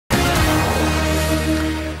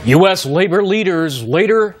U.S. labor leaders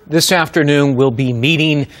later this afternoon will be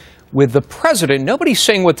meeting with the president. Nobody's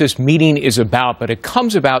saying what this meeting is about, but it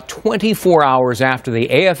comes about 24 hours after the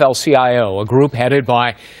AFL-CIO, a group headed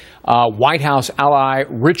by White House ally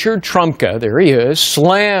Richard Trumka, there he is,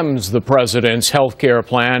 slams the president's health care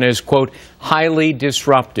plan as, quote, highly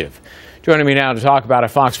disruptive. Joining me now to talk about it,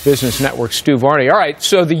 Fox Business Network, Stuart Varney. All right,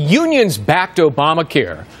 so the unions backed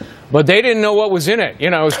Obamacare, but they didn't know what was in it. You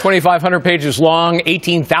know, it was 2,500 pages long,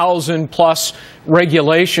 18,000 plus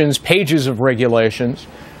regulations, pages of regulations.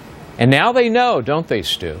 And now they know, don't they,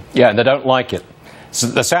 Stu? Yeah, and they don't like it. So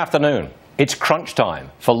this afternoon, it's crunch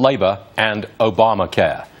time for Labour and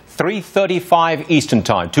Obamacare. 3:35 Eastern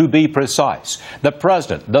Time, to be precise. The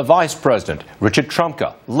President, the Vice President, Richard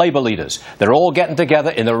Trumka, Labour leaders, they're all getting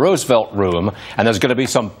together in the Roosevelt Room, and there's going to be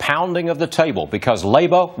some pounding of the table because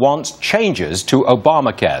Labour wants changes to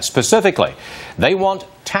Obamacare. Specifically, they want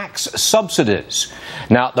tax subsidies.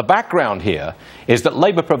 Now, the background here is that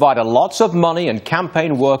Labour provided lots of money and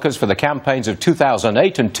campaign workers for the campaigns of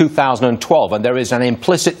 2008 and 2012, and there is an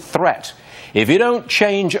implicit threat. If you don't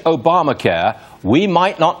change Obamacare, we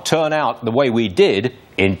might not turn out the way we did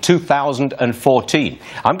in 2014.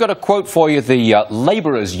 I'm going to quote for you the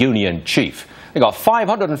Labourers Union chief. They've got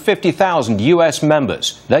 550,000 U.S.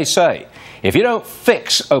 members. They say, if you don't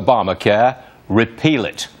fix Obamacare, repeal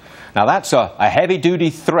it. Now, that's a heavy-duty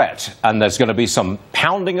threat, and there's going to be some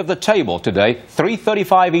pounding of the table today,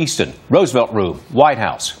 3:35 Eastern, Roosevelt Room, White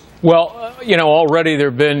House. Well, already there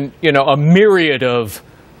have been, a myriad of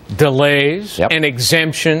delays and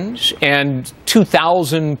exemptions and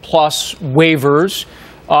 2,000 plus waivers.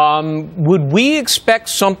 Would we expect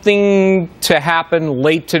something to happen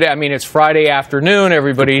late today? I mean, it's Friday afternoon.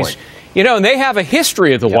 Everybody's, and they have a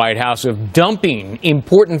history of the White House of dumping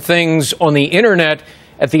important things on the internet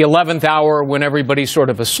at the 11th hour when everybody's sort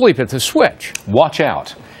of asleep at the switch. Watch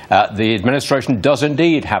out. The administration does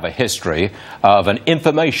indeed have a history of an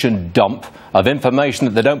information dump, of information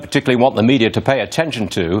that they don't particularly want the media to pay attention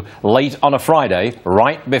to late on a Friday,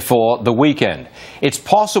 right before the weekend. It's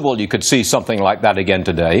possible you could see something like that again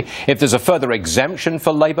today. If there's a further exemption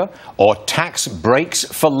for Labour or tax breaks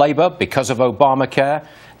for Labour because of Obamacare,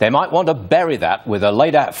 they might want to bury that with a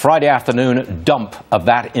late Friday afternoon dump of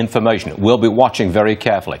that information. We'll be watching very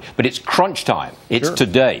carefully. But it's crunch time. It's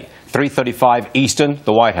today. 3:35 Eastern,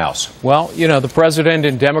 the White House. Well, the president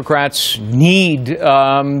and Democrats need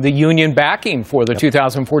the union backing for the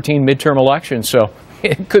 2014 midterm election, so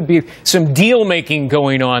it could be some deal-making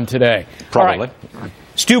going on today. Probably. Right.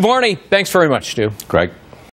 Stu Varney, thanks very much, Stu. Greg.